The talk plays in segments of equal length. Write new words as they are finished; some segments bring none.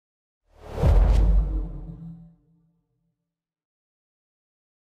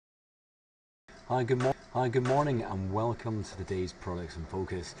Hi, good morning, and welcome to today's Products in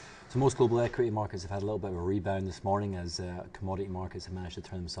Focus. So most global equity markets have had a little bit of a rebound this morning as commodity markets have managed to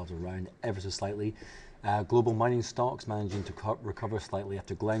turn themselves around ever so slightly. Global mining stocks managing to recover slightly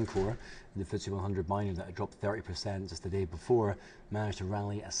after Glencore, the FTSE 100 miner that had dropped 30% just the day before, managed to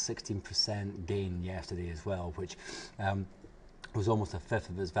rally a 16% gain yesterday as well, which was almost a fifth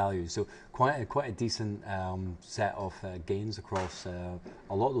of its value. So quite a decent set of gains across a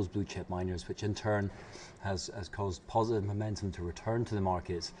lot of those blue chip miners, which in turn has caused positive momentum to return to the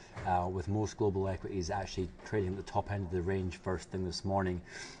markets, with most global equities actually trading at the top end of the range first thing this morning,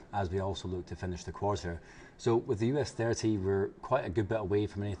 as we also look to finish the quarter. So with the US 30, we're quite a good bit away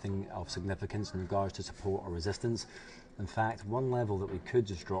from anything of significance in regards to support or resistance. In fact, one level that we could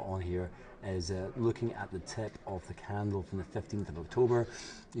just draw on here is looking at the tip of the candle from the 15th of October.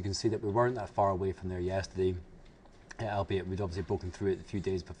 You can see that we weren't that far away from there yesterday, albeit we'd obviously broken through it a few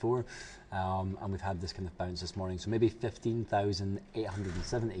days before, and we've had this kind of bounce this morning. So maybe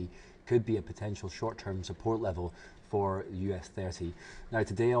 15,870 could be a potential short-term support level for US 30. Now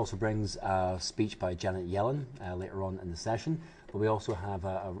today also brings a speech by Janet Yellen later on in the session, but we also have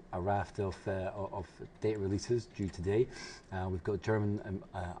a raft of data releases due today. We've got German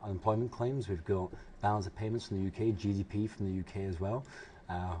unemployment claims, we've got balance of payments from the UK, GDP from the UK as well,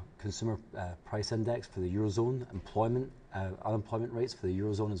 consumer price index for the Eurozone, unemployment rates for the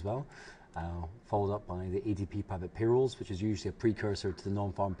Eurozone as well, followed up by the ADP private payrolls, which is usually a precursor to the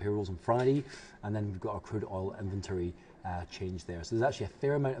non-farm payrolls on Friday, and then we've got our crude oil inventory change there. So there's actually a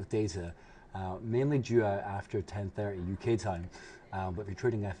fair amount of data, mainly due out after 10:30 UK time, but if you're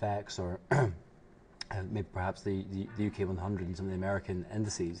trading FX or maybe perhaps the UK 100 and some of the American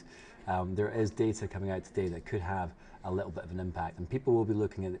indices, there is data coming out today that could have a little bit of an impact, and people will be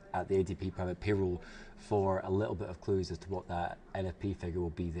looking at the ADP private payroll for a little bit of clues as to what that NFP figure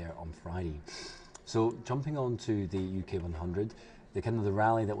will be there on Friday. So jumping on to the UK 100, the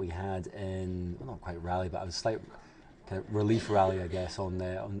rally that we had in, well, not quite rally, but a slight kind of relief rally, I guess, on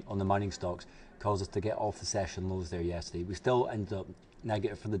the mining stocks caused us to get off the session lows there yesterday. We still ended up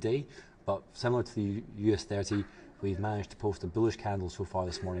negative for the day, but similar to the US 30, we've managed to post a bullish candle so far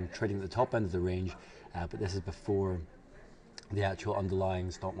this morning, trading at the top end of the range, but this is before the actual underlying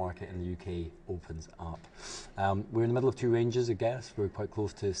stock market in the UK opens up. We're in the middle of two ranges, I guess. We're quite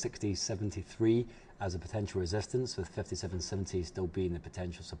close to 60.73 as a potential resistance, with 57.70 still being the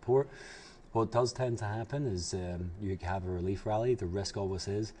potential support. What does tend to happen is you have a relief rally. The risk always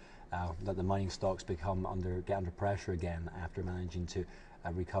is that the mining stocks get under pressure again after managing to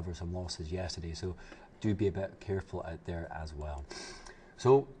recover some losses yesterday. So do be a bit careful out there as well.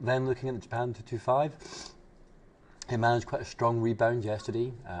 So then looking at the Japan 225, it managed quite a strong rebound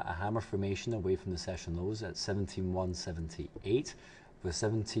yesterday, a hammer formation away from the session lows at 17,178, with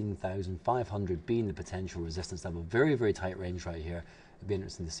 17,500 being the potential resistance level. Very, very tight range right here. It'd be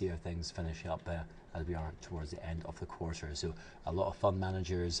interesting to see how things finish up as we are towards the end of the quarter. So a lot of fund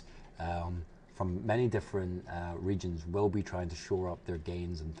managers from many different regions will be trying to shore up their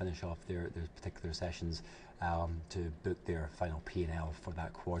gains and finish off their particular sessions to book their final P&L for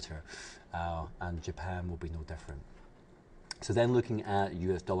that quarter, and Japan will be no different. So then looking at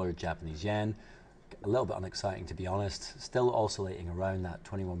US dollar, Japanese yen, a little bit unexciting to be honest, still oscillating around that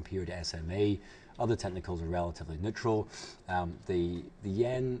 21 period SMA. Other technicals are relatively neutral. The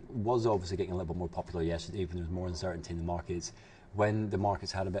yen was obviously getting a little bit more popular yesterday when there was more uncertainty in the markets. When the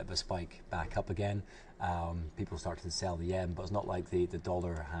markets had a bit of a spike back up again, people started to sell the yen, but it's not like the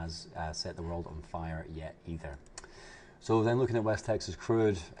dollar has set the world on fire yet either. So then looking at West Texas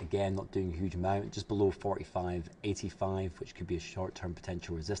crude, again not doing a huge amount, just below 45.85, which could be a short-term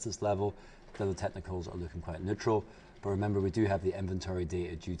potential resistance level. The other technicals are looking quite neutral, but remember we do have the inventory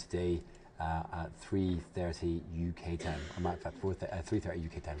data due today at 3:30 UK time, or matter of fact 3:30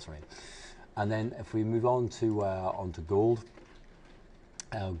 UK time, sorry. And then if we move on to onto gold,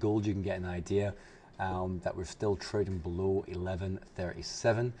 gold you can get an idea that we're still trading below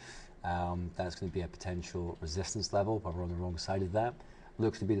 1137. That's going to be a potential resistance level, but we're on the wrong side of that.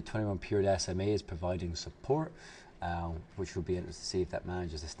 Looks to be the 21 period SMA is providing support, which will be interesting to see if that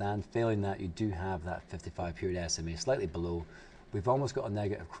manages to stand. Failing that, you do have that 55 period SMA slightly below. We've almost got a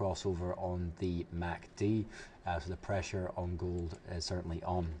negative crossover on the MACD, so the pressure on gold is certainly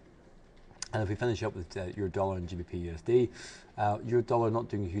on. And if we finish up with euro dollar and GBP USD, euro dollar not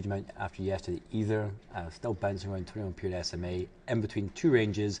doing a huge amount after yesterday either, still bouncing around 21 period SMA in between two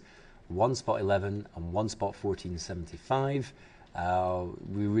ranges, one spot 11 and one spot 1475.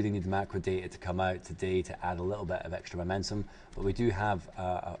 We really need the macro data to come out today to add a little bit of extra momentum, but we do have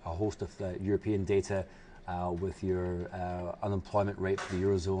a host of European data with your unemployment rate for the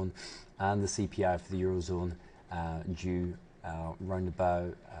Eurozone and the CPI for the Eurozone due round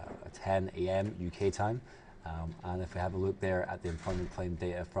about 10 a.m. UK time. And if we have a look there at the employment claim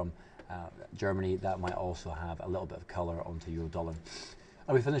data from Germany, that might also have a little bit of colour onto euro dollar.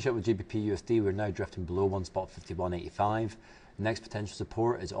 And we finish up with GBP USD. We're now drifting below 1 spot 51.85. Next potential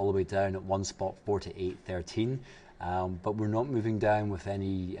support is all the way down at 1 spot 48.13. But we're not moving down with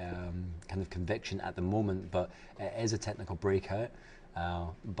any kind of conviction at the moment, but it is a technical breakout.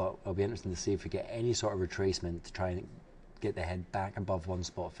 But it'll be interesting to see if we get any sort of retracement to try and get the head back above 1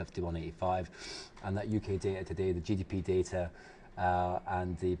 spot 51.85. And that UK data today, the GDP data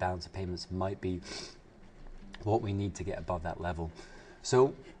and the balance of payments might be what we need to get above that level.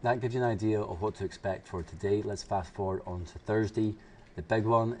 So that gives you an idea of what to expect for today. Let's fast forward on to Thursday. The big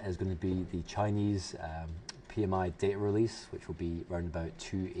one is going to be the Chinese PMI data release, which will be around about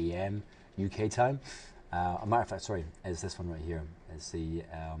 2 a.m. UK time. A matter of fact, sorry, it's this one right here. It's the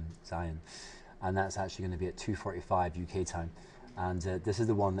Zion. And that's actually going to be at 2:45 UK time. And this is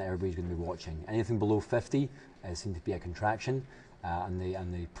the one that everybody's going to be watching. Anything below 50 seems to be a contraction. And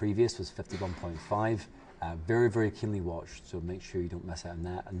the previous was 51.5. Very, very keenly watched, so make sure you don't miss out on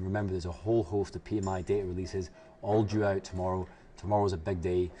that. And remember, there's a whole host of PMI data releases all due out tomorrow. Tomorrow's a big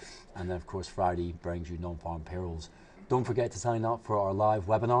day, and then of course Friday brings you non-farm payrolls. Don't forget to sign up for our live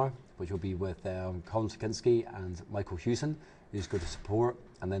webinar, which will be with Colin Sakinski and Michael Hewson. You just go to support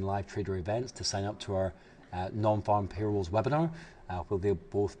and then live trader events to sign up to our non-farm payrolls webinar, where they'll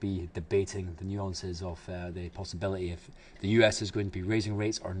both be debating the nuances of the possibility if the US is going to be raising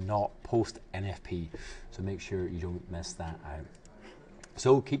rates or not post NFP. So make sure you don't miss that out.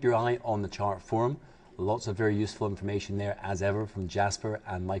 So keep your eye on the chart forum. Lots of very useful information there as ever from Jasper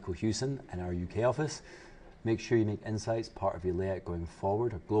and Michael Hewson in our UK office. Make sure you make insights part of your layout going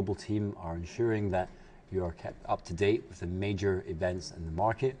forward. Our global team are ensuring that you are kept up to date with the major events in the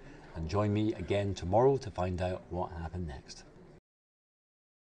market. And join me again tomorrow to find out what happened next.